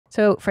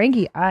So,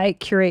 Frankie, I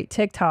curate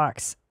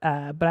TikToks,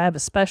 but I have a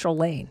special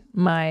lane.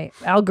 My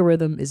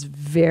algorithm is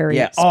very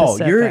specific. Oh,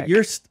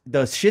 you're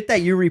the shit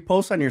that you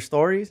repost on your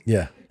stories.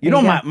 Yeah. You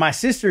know, my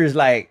sister is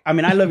like, I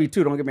mean, I love you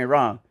too. Don't get me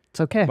wrong.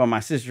 It's okay. But my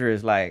sister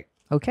is like,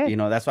 okay. You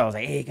know, that's why I was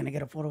like, hey, can I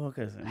get a photo?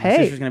 Because my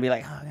sister's gonna be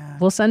like, oh God.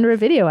 We'll send her a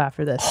video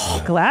after this,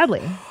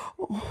 gladly.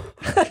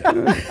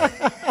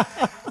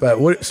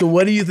 But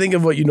what do you think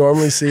of what you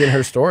normally see in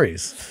her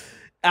stories?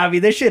 I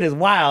mean, this shit is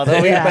wild. I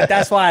mean, but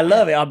that's why I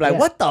love it. I'm like,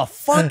 what the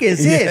fuck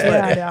is this?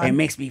 But it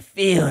makes me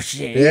feel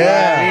shit.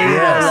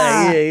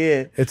 Yeah.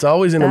 Yeah. It's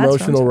always an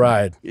emotional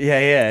ride.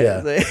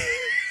 Yeah.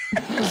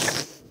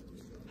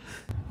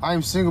 I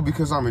am single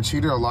because I'm a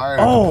cheater, a liar,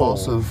 and a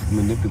compulsive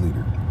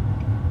manipulator.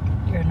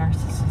 You're a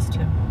narcissist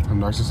too. A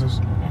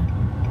narcissist?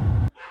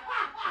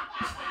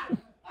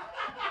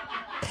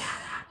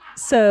 Yeah.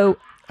 So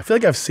I feel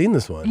like I've seen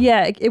this one.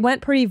 Yeah, it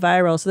went pretty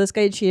viral. So this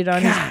guy cheated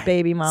on his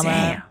baby mama.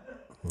 Damn.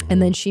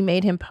 And then she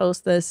made him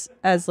post this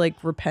as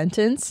like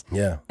repentance.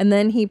 Yeah. And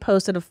then he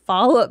posted a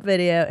follow-up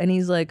video and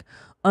he's like,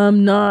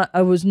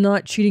 I was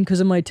not cheating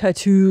because of my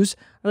tattoos.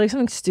 Or like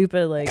something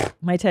stupid like,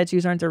 my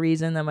tattoos aren't the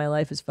reason that my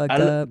life is fucked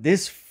up.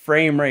 This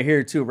frame right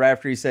here too, right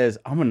after he says,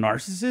 I'm a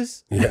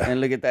narcissist. Yeah.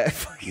 And look at that.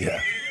 Yeah.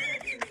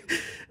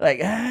 Like,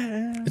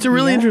 it's a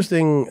really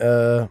interesting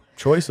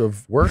choice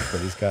of work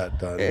that he's got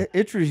done.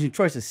 Interesting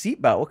choice of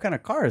seatbelt. What kind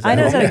of car is that? I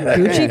know, is that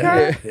a Gucci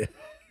car?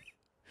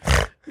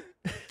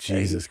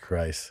 Jesus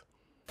Christ.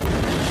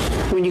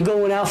 When you're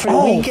going out for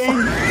the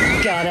weekend,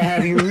 gotta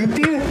have your root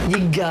beer,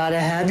 you gotta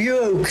have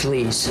your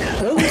Oakleys.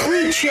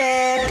 Oakley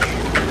check.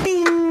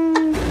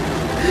 Bing.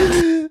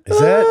 Is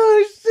that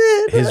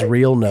his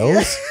real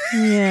nose?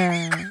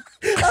 Yeah.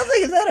 I was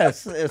like, is that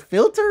a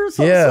filter or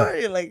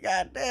something? Yeah. Like,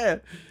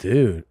 goddamn.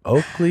 Dude,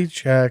 Oakley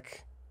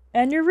check.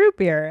 And your root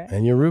beer.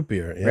 And your root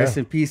beer. Yeah. Rest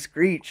in peace,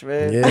 Screech,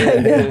 man.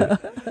 Yeah.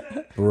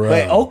 Bro.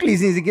 But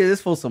Oakley's needs to give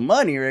this fool some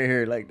money right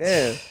here. Like,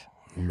 damn.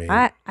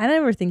 I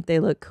never think they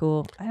look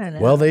cool. I don't know.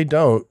 Well, they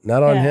don't.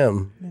 Not on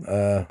him.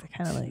 They're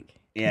kind of like.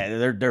 Yeah,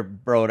 they're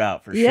broed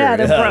out for sure. Yeah,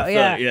 they're bro.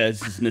 Yeah, it's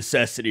just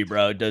necessity,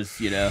 bro. It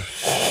does, you know.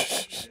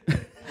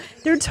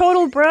 They're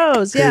total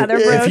bros. Yeah,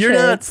 they're bro. If you're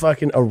not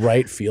fucking a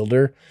right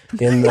fielder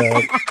in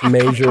the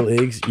major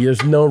leagues,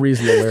 there's no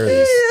reason to wear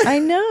these. I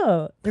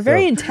know. They're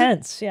very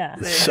intense. Yeah.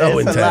 So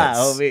it's intense. A lot,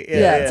 homie.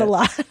 Yeah, it's a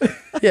lot.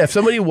 Yeah, if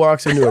somebody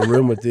walks into a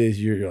room with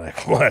these, you're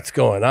like, what's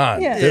going on?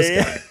 Yeah.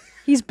 This guy.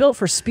 He's built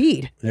for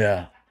speed.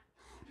 Yeah.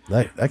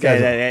 That guy.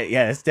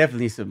 Yeah, it's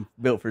definitely some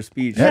built for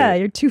speed. Yeah, shit.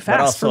 you're too fast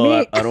but also, for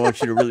me. I don't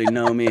want you to really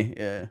know me.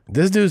 Yeah.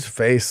 This dude's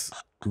face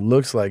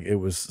looks like it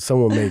was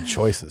someone made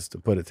choices to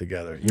put it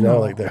together. You know,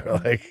 like they're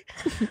like,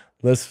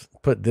 let's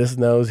put this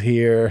nose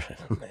here.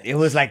 It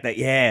was like the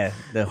homie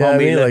I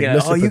mean, looking like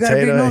at, Mr. you got a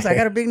big Potato. nose, I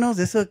got a big nose,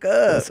 let's hook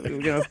up.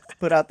 We're gonna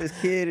put out this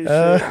kid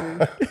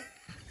and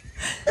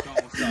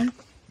shit.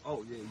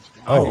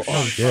 Oh,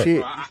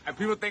 shit.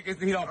 People think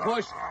he don't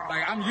push.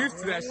 Like, I'm used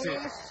to that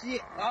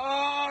shit.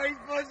 Oh, he's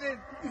pushing.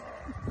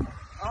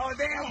 Oh,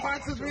 damn,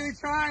 Poncho's really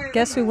trying.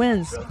 Guess who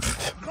wins?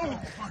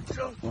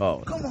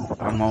 Whoa,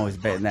 I'm always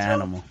betting the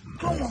animal.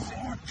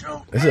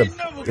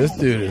 This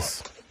dude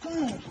is.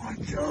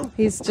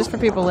 He's, just for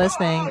people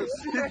listening,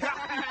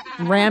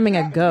 ramming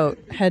a goat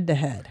head to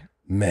head.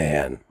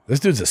 Man, this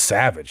dude's a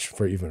savage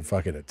for even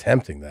fucking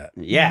attempting that.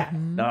 Yeah,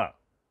 no.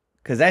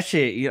 Because that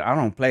shit, I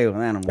don't play with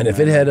animals. And if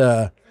it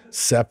had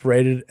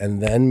separated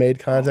and then made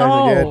contact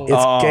again,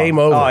 it's game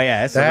over. Oh,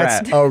 yeah,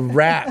 that's a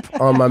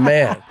wrap on my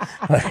man.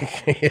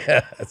 Like,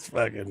 yeah, it's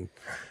fucking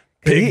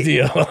big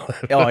deal.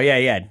 Oh,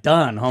 yeah,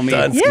 done, homie.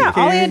 Done. Yeah,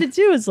 all he had to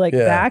do was like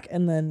back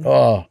and then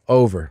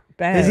over.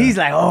 Because he's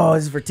like,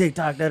 this is for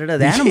TikTok, da-da-da.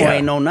 The animal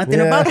ain't know nothing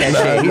about that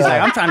shit. He's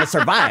like, I'm trying to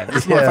survive.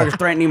 This motherfucker's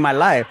threatening my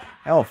life.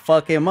 I'll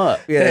fuck him up.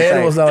 Yeah, the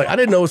animal's not like, I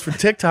didn't know it was for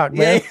TikTok,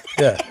 man.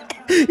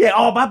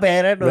 Yeah, my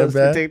bad. I know it's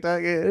for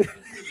TikTok. Yeah.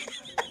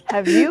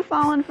 Have you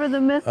fallen for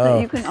the myth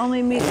that you can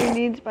only meet your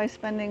needs by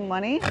spending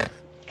money?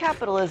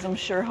 Capitalism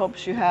sure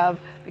hopes you have,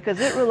 because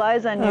it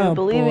relies on you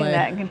believing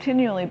that and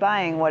continually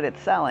buying what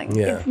it's selling.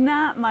 Yeah. It's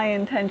not my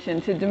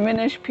intention to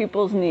diminish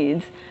people's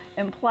needs,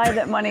 imply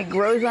that money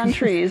grows on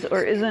trees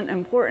or isn't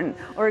important,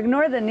 or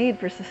ignore the need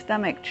for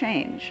systemic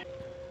change.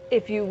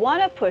 If you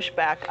want to push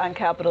back on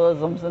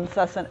capitalism's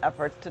incessant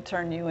efforts to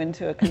turn you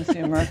into a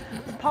consumer,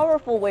 a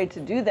powerful way to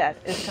do that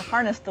is to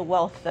harness the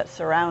wealth that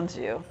surrounds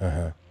you.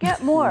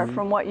 Get more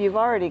from what you've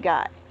already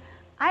got.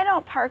 I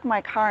don't park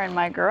my car in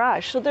my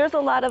garage, so there's a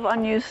lot of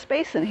unused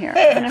space in here.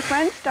 When a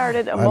friend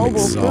started a mobile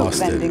fruit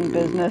vending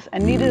business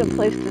and needed a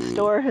place to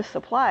store his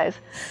supplies,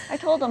 I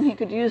told him he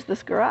could use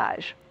this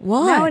garage.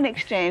 Why? Now in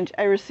exchange,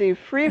 I receive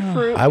free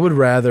fruit, I would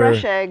rather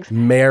fresh eggs.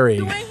 marry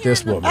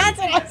this woman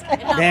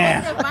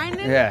Damn.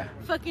 Yeah.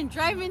 Fucking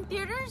drive-in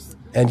theaters?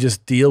 and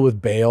just deal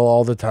with bail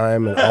all the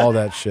time and all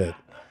that shit.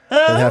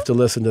 And have to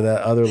listen to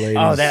that other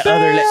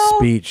lady's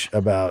speech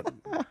about.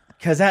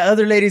 Because that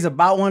other lady's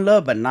about one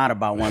love, but not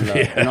about one love.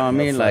 Yeah, you know what I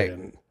mean? Like,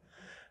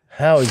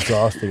 how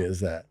exhausting is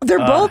that? They're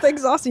both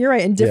exhausting. You're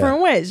right. In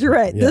different ways. You're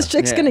right. This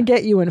chick's going to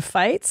get you in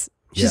fights.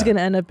 she's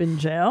gonna end up in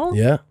jail.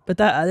 Yeah. But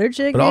that other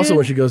chick. But also dude,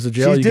 when she goes to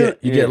jail,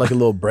 you get like a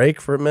little break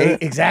for a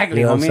minute. Exactly,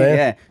 You know what I'm homie. saying?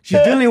 Yeah,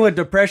 she's dealing with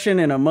depression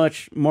in a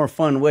much more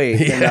fun way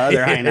than the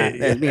other hyena.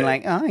 That's being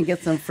like, oh, I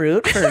get some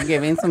fruit for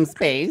giving some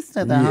space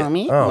to the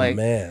homie. Oh like,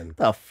 man,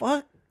 the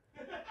fuck.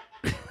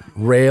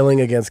 Railing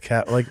against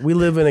like we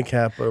live in a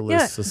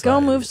capitalist society.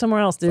 go move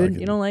somewhere else, dude.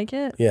 You don't like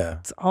it? Yeah,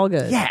 it's all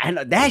good. Yeah, I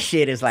know that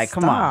shit is like,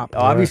 come on.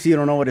 Stop. Obviously, you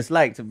don't know what it's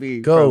like to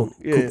be. Go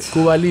From,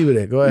 Cuba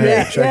Libre. Go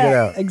ahead, check it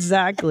out.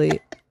 Exactly.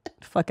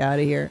 Fuck out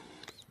of here.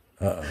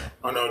 I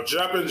know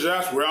jumping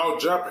jacks, we're all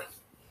jumping.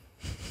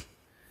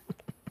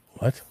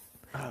 What?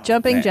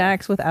 Jumping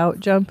jacks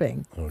without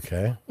jumping.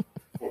 Okay. I'm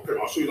gonna put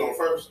my shoes on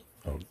first.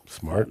 Oh,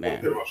 smart. I'm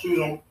gonna put my shoes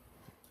on.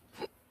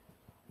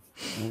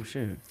 Oh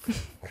shit,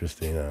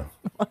 Christina.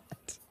 What?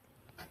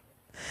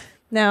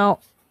 Now.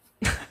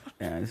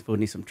 Yeah, this fool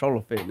needs some trollo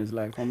fit in his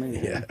life,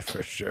 homie. Yeah,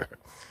 for sure.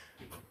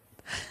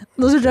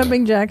 Those are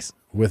jumping jacks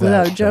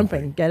without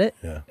jumping. Get it?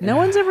 Yeah. No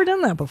one's ever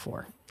done that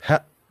before.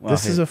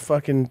 This is a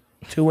fucking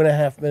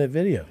 2.5 minute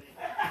video.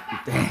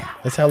 Damn.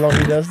 That's how long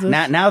he does this?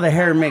 Now the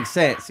hair makes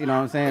sense. You know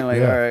what I'm saying?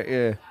 Like, all right,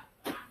 yeah.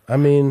 I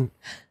mean.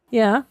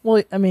 Yeah.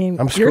 Well, I mean,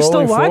 I'm you're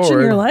still scrolling watching.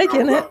 forward. You're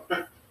liking it.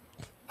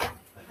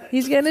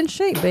 He's getting in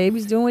shape, babe.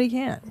 He's doing what he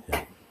can.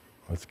 Yeah.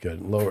 That's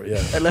good. Lower,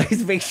 yeah. Let's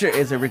make sure,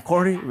 is it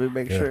recording? We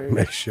make sure.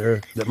 Make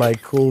sure that my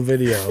cool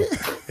video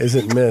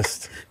isn't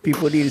missed.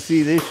 People need to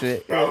see this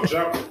shit.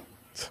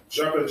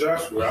 Jumping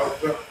jacks, we're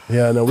out jumping.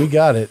 Yeah, no, we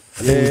got it.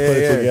 I think we put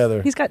it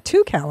together. He's got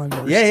 2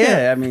 calendars.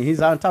 Yeah. I mean,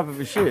 he's on top of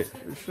his shit.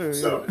 For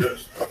sure.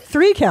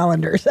 3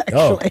 calendars,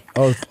 actually.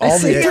 Oh, I all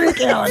see the 3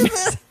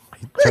 calendars.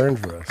 He turned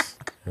for us.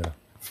 Yeah.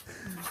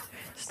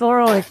 Still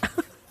rolling.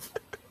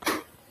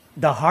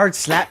 The hard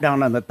slap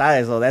down on the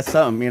thighs, though, that's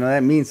something. You know,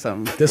 that means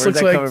something. This Where's looks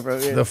that like coming from?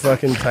 Yeah. the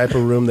fucking type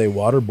of room they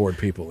waterboard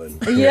people in.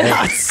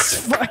 Yeah,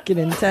 it's fucking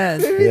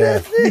intense. Yeah.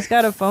 He's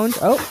got a phone.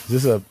 Oh.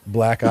 Is this a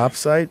black ops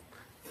site?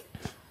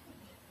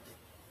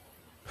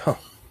 Huh.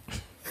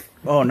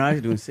 Oh, now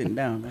he's doing sitting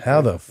down.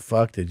 How the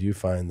fuck did you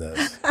find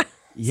this?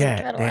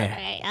 Yeah,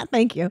 damn.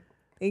 Thank you.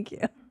 Thank you.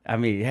 I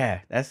mean,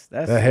 yeah, that's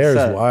The hair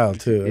is wild,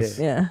 too.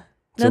 Yeah.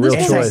 It's No, a this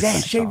real It's choice. like,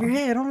 damn, shave your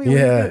head. I don't even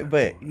Yeah. do it.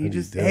 But you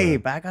just, do hey,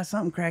 it. but I got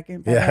something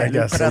cracking. Yeah, I Let me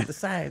got put some out the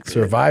side.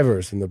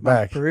 survivors in the My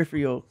back.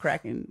 peripheral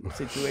cracking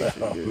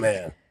situation. Oh, dude.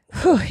 man.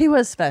 Whew, he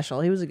was special.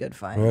 He was a good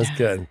find. That's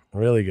good.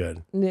 Really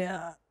good.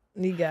 Yeah,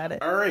 you got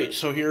it. All right,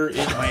 so here is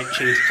my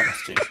chase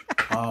costume.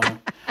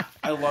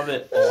 I love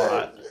it a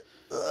lot.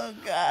 Oh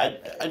God!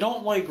 I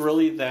don't like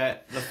really the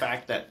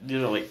fact that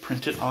they're like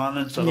printed on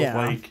instead of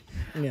like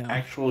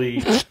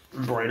actually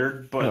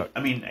embroidered. But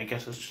I mean, I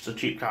guess it's just a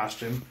cheap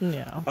costume.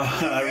 Yeah.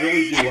 I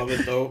really do love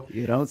it though.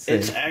 You don't say.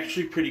 It's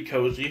actually pretty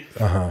cozy.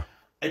 Uh-huh.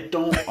 I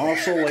don't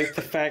also like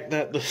the fact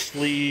that the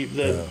sleeve,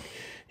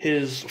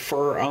 his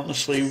fur on the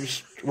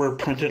sleeves were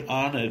printed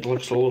on. It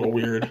looks a little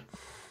weird.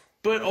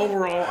 But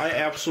overall, I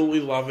absolutely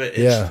love it.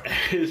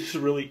 It's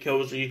really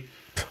cozy.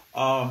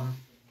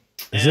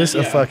 Is this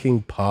a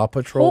fucking Paw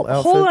Patrol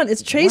outfit? Hold on,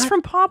 it's Chase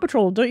from Paw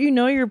Patrol. Don't you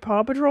know your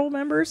Paw Patrol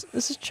members?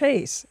 This is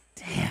Chase.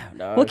 Damn,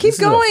 dog. Well, keep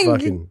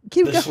going.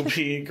 Keep This going. will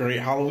be a great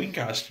Halloween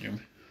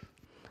costume.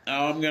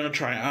 Now I'm going to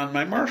try on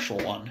my Marshall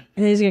one.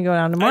 And he's going to go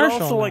down to Marshall.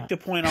 I'd also like to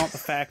point out the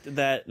fact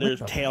that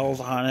there's tails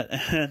on it,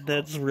 and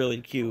that's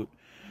really cute.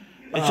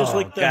 It's just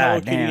like the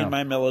Hello Kitty and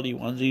My Melody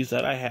onesies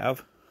that I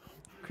have.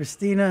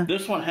 Christina.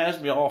 This one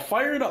has me all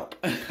fired up.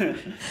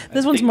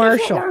 This one's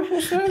Marshall.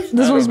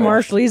 This one's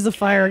Marshall. He's the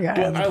fire guy.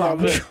 But I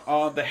love it.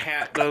 The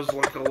hat does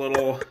look a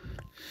little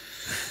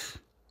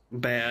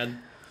bad.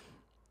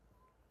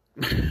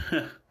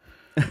 I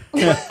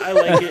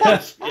like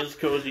it. It's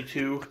cozy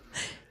too.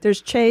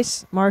 There's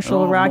Chase,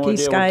 Marshall, Rocky,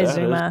 Sky,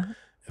 Zuma.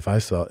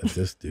 If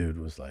this dude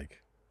was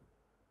like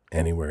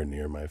anywhere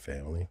near my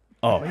family.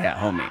 Oh yeah,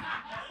 homie.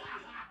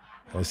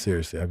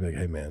 Seriously, I'd be like,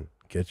 hey man,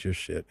 get your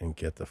shit and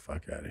get the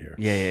fuck out of here.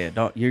 Yeah.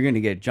 Don't, you're gonna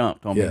get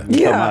jumped, homie. Yeah.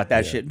 You come out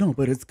that shit. No,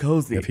 but it's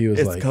cozy. If he was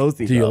it's like,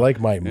 cozy. do you though. like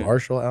my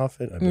Marshall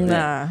outfit? I'd be like,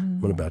 Nah.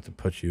 I'm about to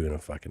put you in a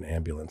fucking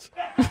ambulance.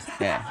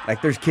 Yeah,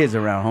 like there's kids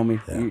around,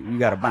 homie. Yeah. You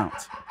gotta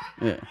bounce.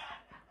 Yeah.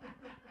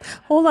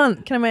 Hold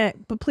on,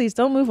 but please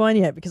don't move on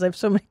yet because I have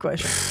so many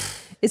questions.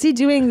 Is he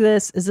doing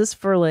this? Is this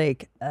for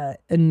like a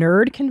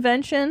nerd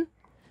convention?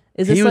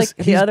 Is this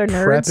like the other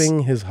nerds?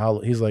 Prepping his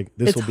He's like,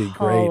 this will be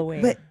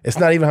Halloween. great. But it's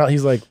not even how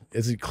he's like.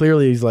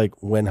 He's like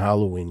when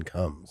Halloween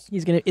comes.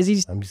 He's gonna.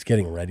 I'm just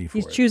getting ready for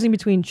it. He's choosing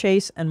between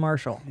Chase and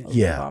Marshall.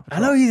 Yeah, I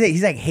know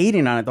he's like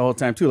hating on it the whole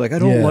time too. Like I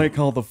don't like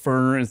how the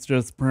fur is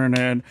just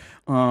printed.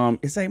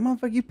 It's like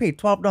motherfucker, you paid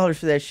 $12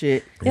 for that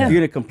shit. Yeah.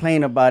 You're gonna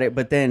complain about it,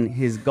 but then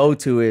his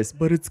go-to is,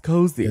 but it's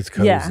cozy. It's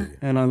cozy,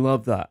 and I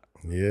love that.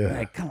 Yeah,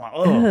 like come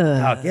on,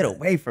 dog, get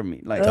away from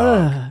me, like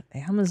dog.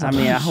 Amazon. I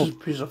mean, I This hope is a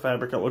piece of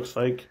fabric. It looks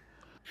like,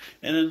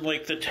 and then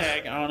like the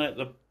tag on it,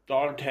 the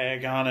dog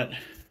tag on it. You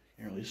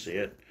can't really see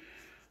it.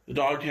 The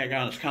dog tag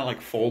on it's kind of like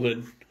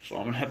folded, so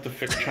I'm gonna have to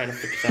try to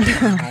fix that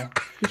somehow.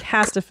 He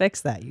has to fix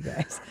that, you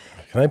guys.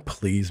 Can I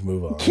please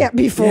move on? Can't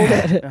be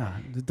folded. Yeah,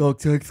 the dog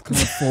tag's kind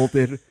of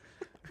folded,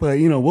 but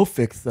we'll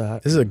fix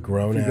that. This is a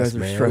grown If ass you guys are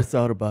man. stressed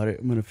out about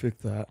it, I'm gonna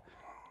fix that.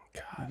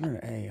 God.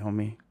 Hey,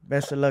 homie.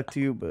 Best of luck to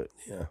you, but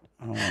yeah.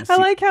 I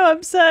like how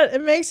upset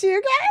it makes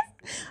you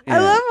guys. Yeah. I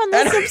love when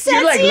this upsets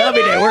You're like you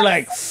loving guys. it. We're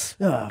like,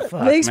 oh,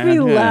 fuck, Makes man. me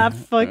Yeah. laugh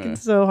fucking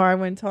so hard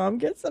when Tom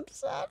gets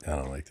upset. I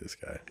don't like this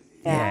guy.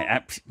 Yeah,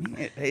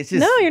 it's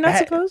just No, you're not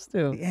supposed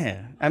to.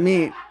 Yeah, I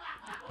mean,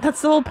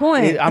 that's the whole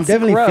point. I'm It's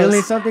definitely gross.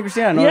 feeling something,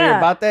 Christina. I know you're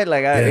about that.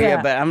 Like,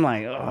 Yeah. but I'm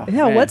like, oh,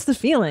 Yeah, man. what's the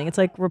feeling? It's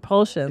like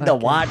repulsion. The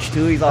watch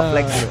too? He's all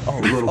flexible.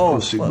 Your little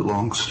pussy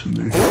belongs to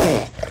me.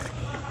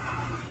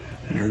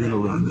 And you're gonna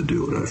learn to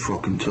do what I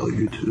fucking tell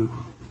you to.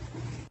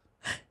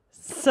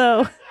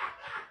 So,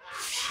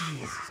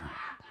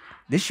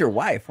 this your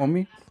wife,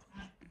 homie?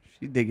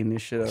 She's digging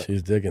this shit up.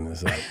 She's digging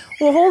this up.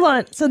 well, hold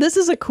on. So this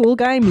is a cool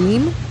guy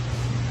meme.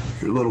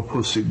 Your little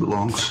pussy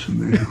belongs to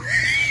me.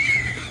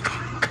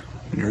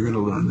 And you're gonna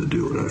learn to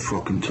do what I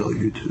fucking tell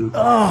you to.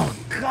 Oh,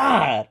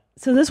 God.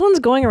 So this one's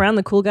going around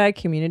the cool guy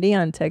community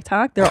on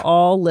TikTok. They're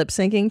all lip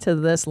syncing to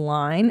this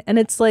line, and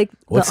it's like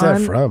What's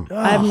that from?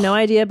 I have no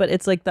idea, but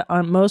it's like the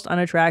most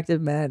unattractive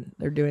men.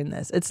 They're doing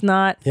this. It's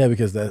not. Yeah,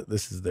 because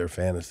this is their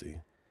fantasy.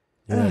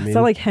 You know what I mean? It's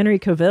not like Henry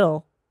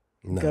Cavill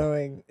No.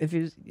 going. If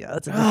you, yeah,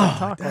 that's a different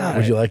talk. Right?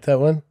 Would you like that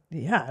one?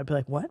 Yeah, I'd be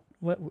like, what?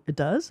 What it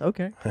does?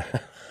 Okay.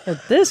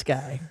 But this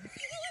guy.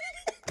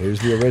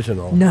 Here's the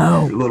original.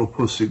 No. Your little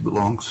pussy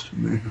belongs to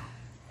me.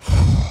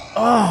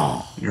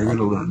 Oh. You're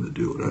gonna learn to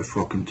do what I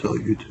fucking tell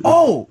you to.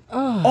 Oh,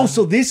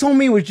 so this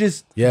homie was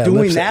just doing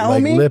lips- that,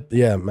 like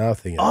homie?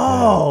 mouthing it.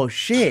 Oh,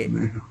 shit.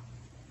 You're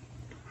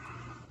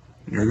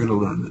gonna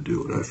learn to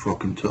do what I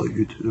fucking tell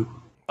you to.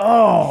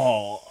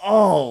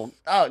 Oh,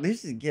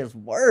 this just gets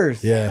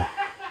worse. Yeah.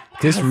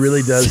 This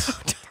really does.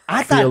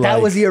 I thought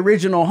that was the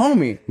original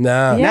homie.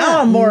 Nah.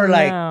 Now I'm more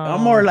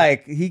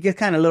like he gets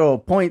kind of little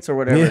points or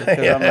whatever. Yeah,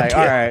 'Cause I'm like, yeah.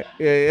 all right,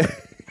 yeah.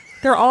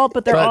 They're all,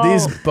 but they're all.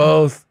 These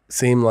both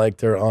seem like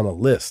they're on a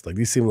list. Like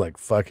these seem like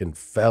fucking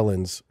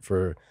felons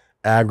for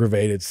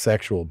aggravated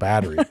sexual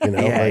battery. You know,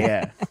 Yeah, like,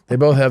 yeah. They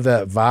both have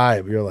that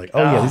vibe. You're like,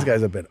 oh yeah, Oh. these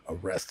guys have been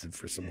arrested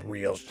for some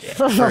real shit.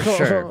 For sure,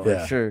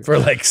 Yeah, for sure. for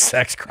like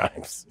sex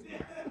crimes.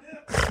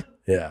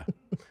 Yeah.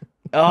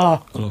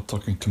 Oh. I love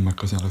talking to my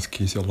cousin Alice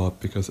Casey a lot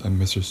because I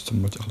miss her so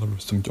much. I love her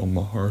so much on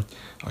my heart.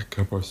 I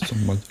care about her so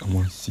much. I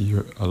want to see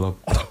her. I love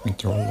talking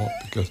to her a lot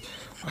because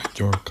I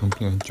enjoy her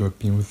company. I enjoy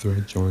being with her. I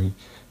enjoy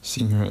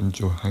seeing her. I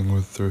enjoy hanging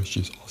with her.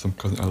 She's awesome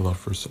cousin. I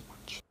love her so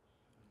much.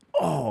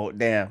 Oh,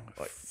 damn.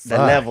 The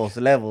Fuck.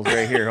 levels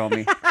right here,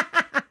 homie.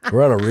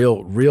 We're on a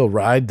real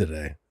ride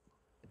today.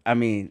 I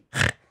mean,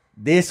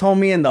 this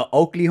homie and the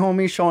Oakley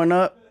homie showing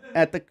up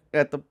at the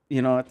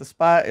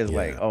spot is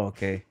like, oh,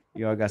 okay.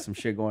 Y'all got some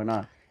shit going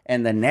on.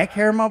 And the neck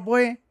hair, my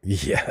boy.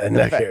 Yeah, the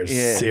neck hair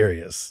is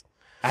serious.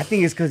 I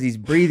think it's because he's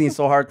breathing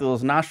so hard through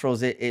those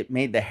nostrils. It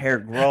made the hair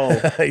grow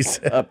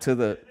up to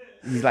the.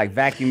 He's like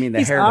vacuuming the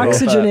He's hair.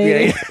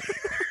 oxygenating.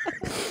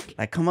 Yeah.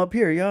 Like, come up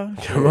here, y'all.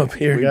 Come up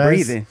here, we guys.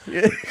 Breathing.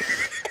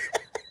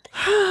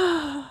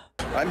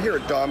 I'm here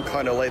at Dom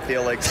Condo Lake, the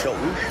LX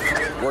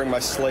Hilton, wearing my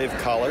slave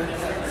collar.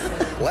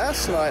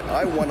 Last night,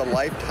 I won a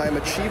Lifetime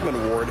Achievement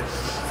Award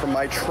from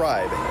my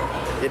tribe.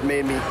 It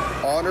made me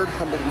honored,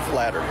 humbled, and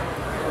flattered.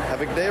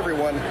 Have a good day,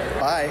 everyone.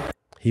 Bye.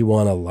 He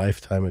won a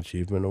Lifetime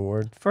Achievement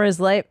Award. For his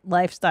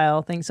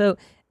lifestyle thing. So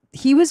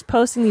he was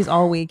posting these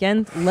all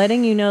weekend,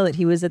 letting you know that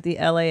he was at the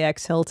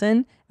LAX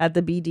Hilton at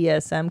the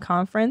BDSM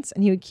conference,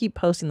 and he would keep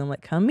posting them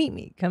like, come meet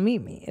me, come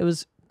meet me. It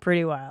was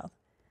pretty wild.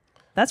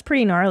 That's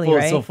pretty gnarly,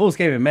 right? So Fools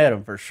came and met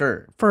him for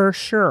sure. For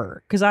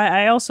sure. Because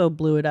I also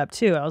blew it up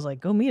too. I was like,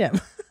 go meet him.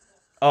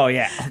 Oh,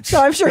 yeah.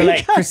 So I'm sure They're he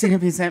like, got- Christina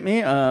P sent me.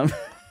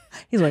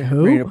 He's like,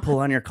 who? Ready to pull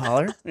on your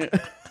collar?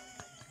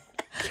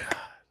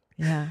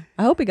 Yeah.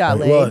 I hope he got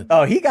laid. Well,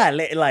 Oh, he got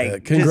laid.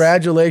 Like,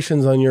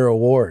 congratulations on your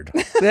award.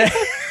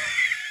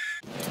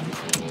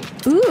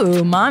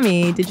 Ooh,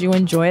 mommy, did you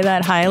enjoy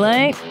that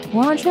highlight?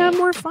 Why don't you have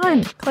more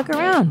fun? Click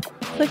around.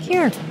 Click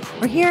here,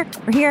 or here,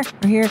 or here,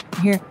 or here,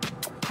 or here.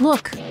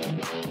 Look.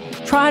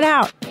 Try it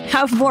out.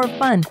 Have more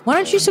fun. Why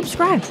don't you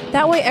subscribe?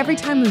 That way, every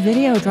time a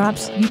video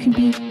drops, you can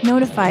be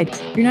notified.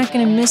 You're not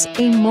going to miss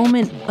a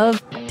moment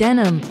of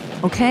denim,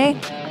 okay?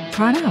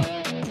 Try it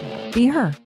out. Be her.